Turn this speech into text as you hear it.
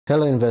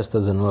Hello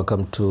investors and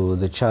welcome to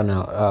the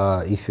channel.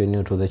 If you're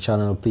new to the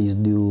channel, please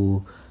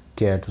do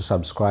care to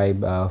subscribe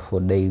for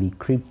daily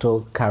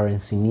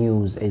cryptocurrency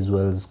news as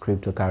well as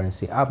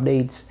cryptocurrency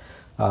updates,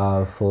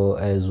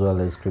 as well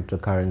as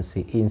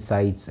cryptocurrency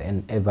insights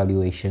and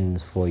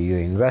evaluations for your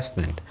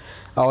investment.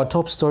 Our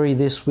top story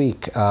this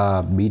week,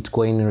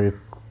 Bitcoin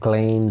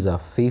reclaims a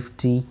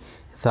 50,000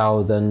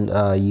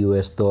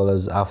 US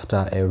dollars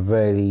after a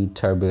very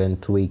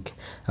turbulent week.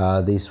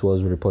 This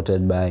was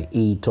reported by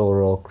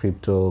eToro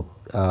Crypto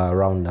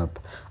Roundup.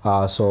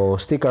 So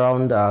stick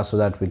around so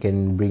that we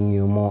can bring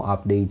you more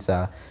updates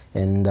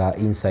and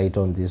insight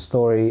on this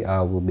story.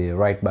 We'll be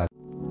right back.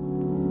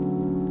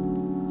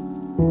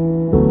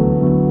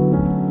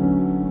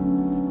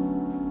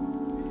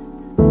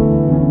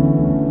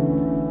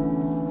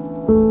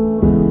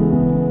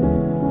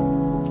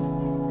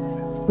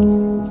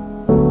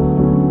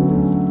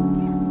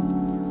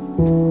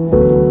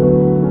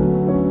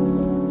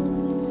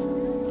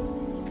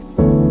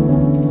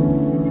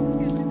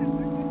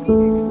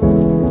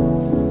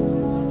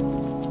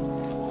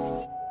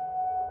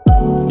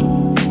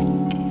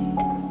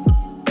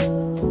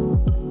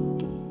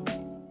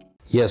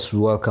 Yes,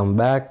 welcome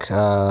back.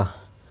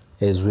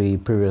 As we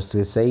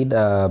previously said,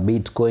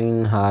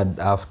 Bitcoin had,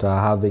 after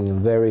having a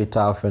very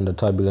tough and a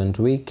turbulent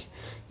week,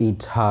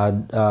 it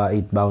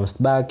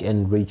bounced back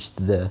and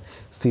reached the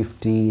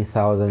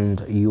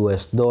 50,000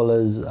 US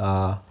dollars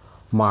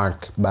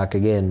mark back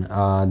again.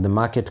 The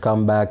market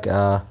comeback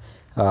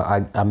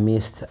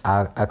amidst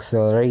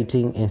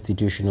accelerating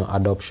institutional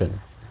adoption.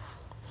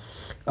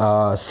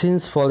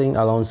 Since falling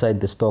alongside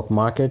the stock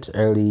market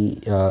early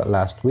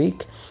last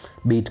week,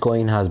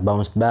 Bitcoin has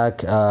bounced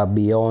back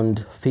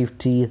beyond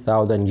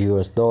 50,000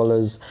 US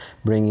dollars,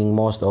 bringing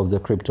most of the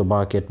crypto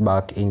market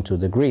back into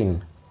the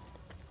green.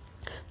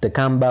 The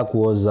comeback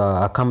was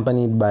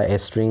accompanied by a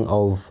string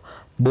of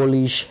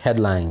bullish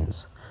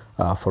headlines.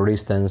 For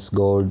instance,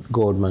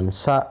 Goldman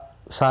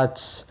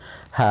Sachs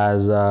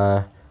has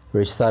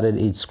restarted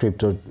its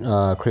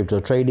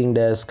crypto trading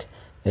desk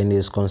and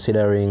is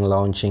considering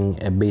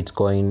launching a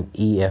Bitcoin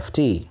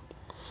EFT.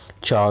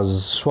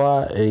 Charles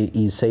Schwab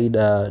is said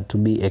to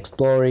be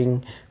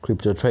exploring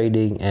crypto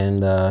trading,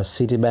 and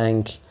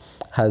Citibank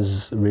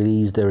has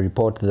released a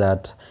report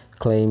that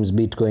claims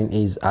Bitcoin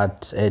is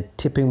at a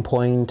tipping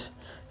point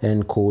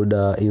and could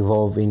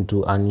evolve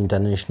into an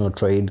international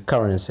trade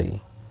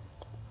currency.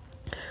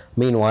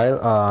 Meanwhile,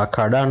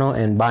 Cardano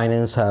and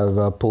Binance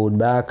have pulled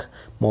back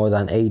more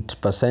than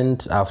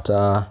 8%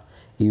 after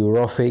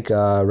Eurofic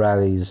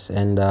rallies,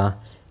 and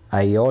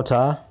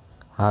IOTA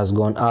has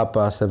gone up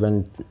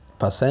 7%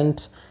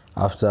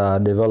 after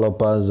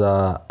developers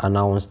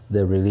announced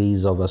the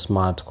release of a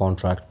smart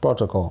contract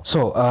protocol.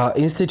 So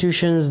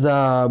institutions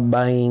are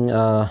buying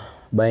up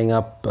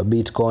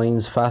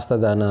bitcoins faster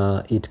than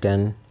it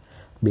can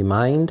be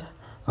mined,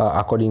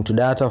 according to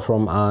data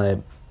from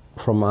an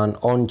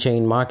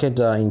on-chain market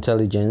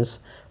intelligence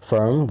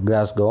firm,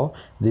 Glasgow.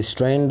 This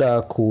trend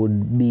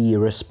could be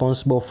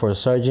responsible for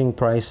surging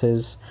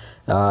prices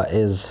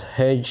as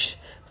hedge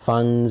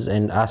funds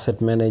and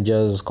asset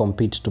managers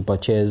compete to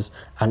purchase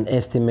an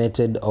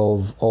estimated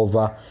of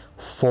over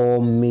 4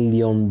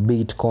 million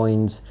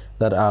bitcoins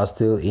that are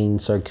still in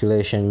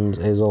circulation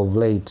as of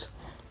late,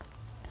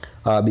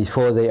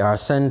 before they are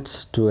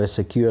sent to a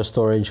secure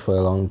storage for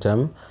a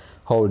long-term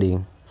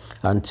holding.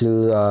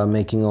 Until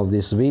making of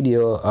this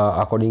video,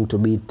 according to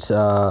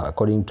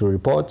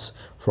reports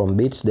from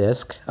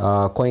CoinDesk,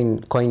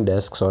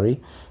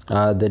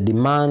 the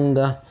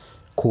demand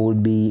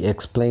could be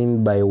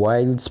explained by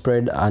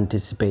widespread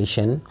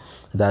anticipation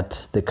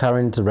that the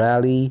current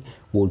rally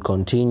would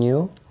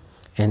continue,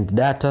 and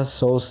data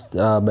sourced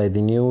by the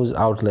news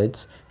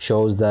outlets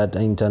shows that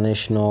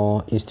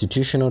international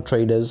institutional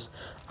traders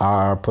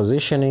are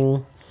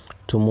positioning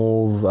to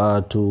move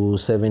to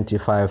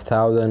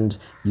 75,000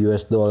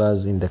 US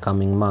dollars in the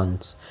coming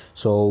months.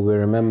 So we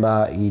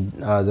remember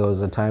there was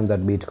a time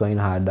that Bitcoin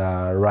had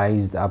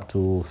rised up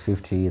to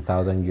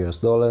 50,000 US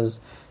dollars,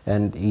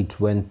 and it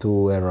went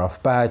through a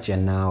rough patch,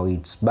 and now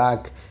it's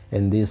back,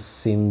 and this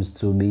seems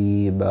to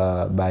be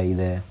by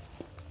the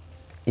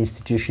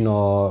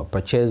institutional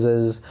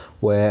purchasers,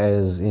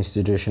 whereas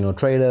institutional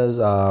traders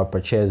are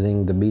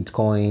purchasing the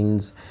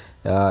bitcoins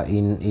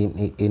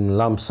in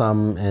lump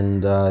sum,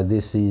 and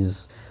this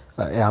is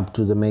up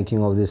to the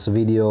making of this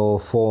video,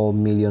 4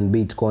 million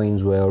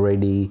bitcoins were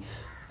already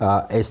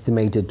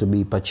estimated to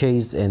be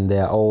purchased, and they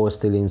are all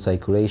still in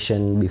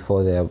circulation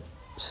before they are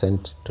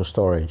sent to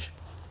storage.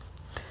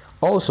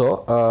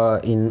 Also,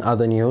 in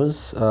other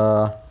news,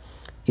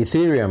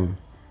 Ethereum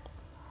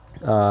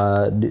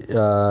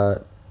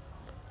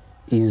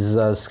is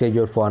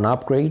scheduled for an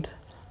upgrade.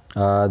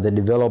 The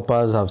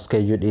developers have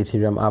scheduled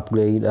Ethereum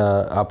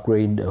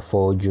upgrade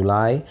for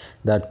July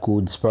that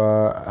could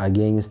spur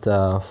against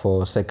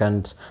for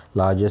second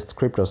largest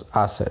crypto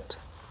asset.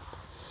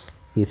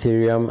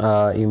 Ethereum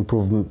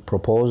improvement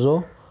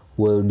proposal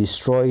will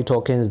destroy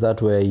tokens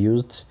that were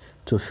used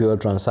to fuel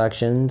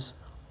transactions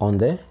on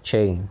the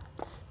chain,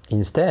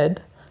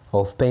 instead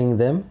of paying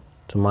them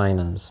to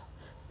miners.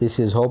 This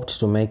is hoped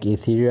to make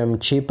Ethereum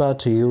cheaper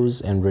to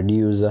use and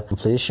reduce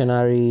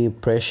inflationary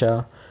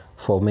pressure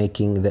for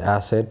making the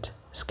asset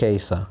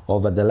scarcer.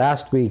 Over the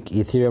last week,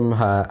 Ethereum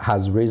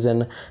has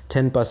risen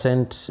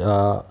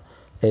 10%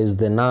 as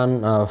the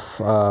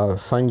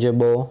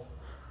non-fungible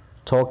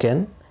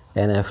token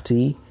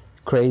NFT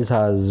craze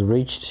has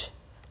reached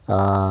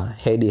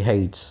heady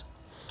heights.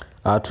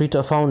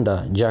 Twitter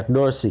founder Jack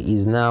Dorsey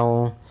is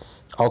now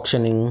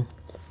auctioning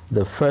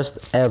the first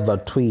ever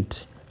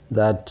tweet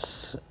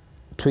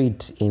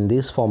in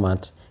this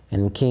format,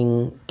 and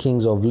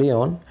Kings of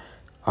Leon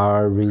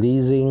are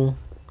releasing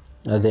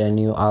their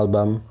new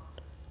album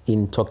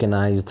in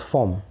tokenized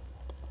form.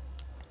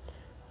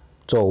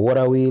 So what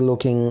are we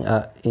looking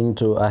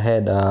into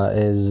ahead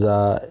is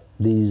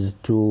these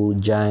two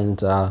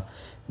giant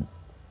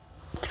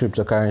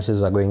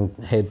cryptocurrencies are going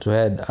head to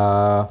head.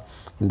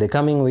 In the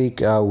coming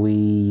week,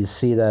 we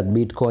see that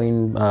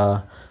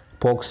Bitcoin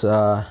pokes,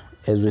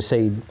 as we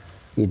said,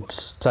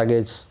 it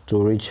targets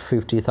to reach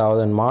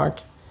 50,000 mark,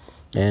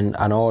 and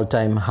an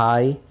all-time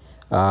high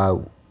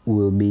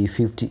will be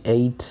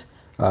 $58,000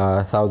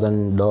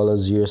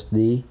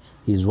 USD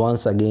is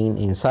once again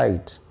in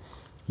sight.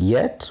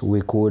 Yet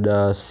we could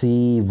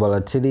see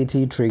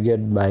volatility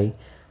triggered by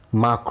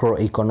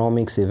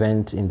macroeconomics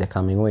event in the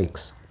coming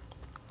weeks.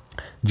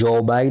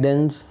 Joe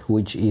Biden's,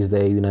 which is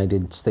the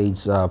United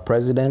States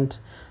president,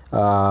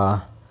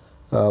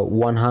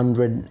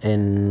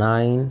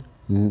 109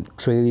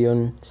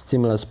 trillion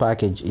stimulus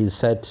package is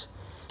set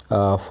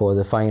for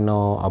the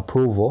final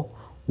approval,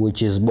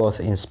 which is both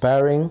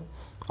inspiring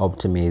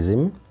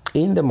optimism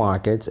in the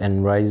markets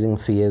and rising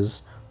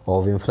fears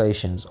of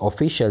inflation.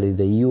 Officially,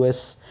 the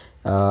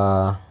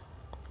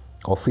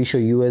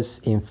official U.S.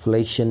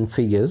 inflation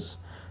figures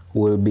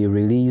will be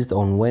released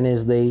on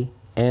Wednesday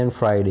and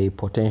Friday,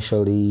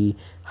 potentially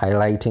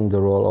highlighting the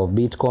role of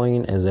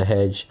Bitcoin as a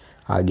hedge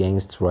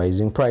against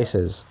rising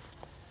prices.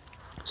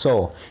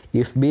 So,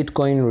 if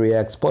Bitcoin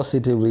reacts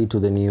positively to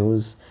the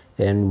news,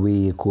 and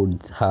we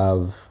could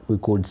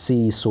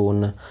see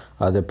soon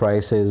the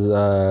prices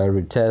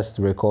retest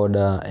record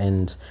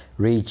and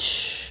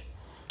reach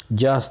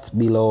just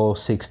below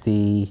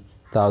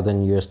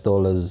 60,000 US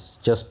dollars,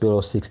 just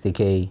below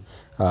 60k.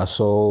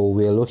 So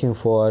we're looking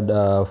forward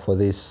for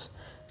this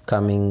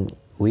coming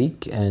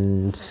week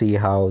and see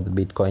how the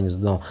Bitcoins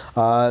do.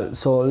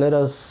 So let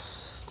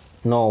us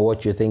know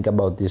what you think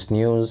about this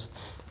news,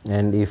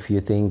 and if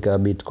you think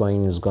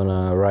Bitcoin is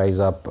gonna rise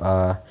up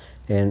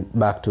and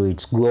back to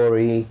its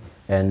glory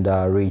and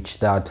reach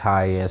that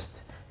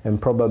highest, and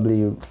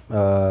probably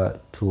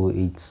to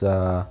its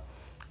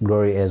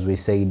glory, as we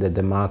say, that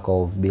the mark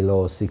of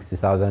below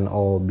 60,000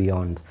 or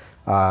beyond.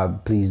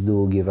 Please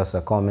do give us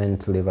a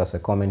comment, leave us a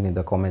comment in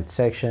the comment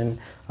section,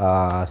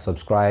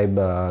 subscribe,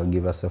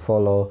 give us a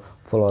follow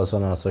us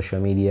on our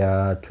social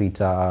media,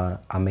 Twitter,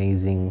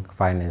 Amazing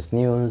Finance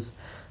News.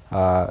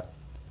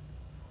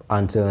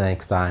 Until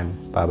next time,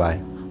 bye bye.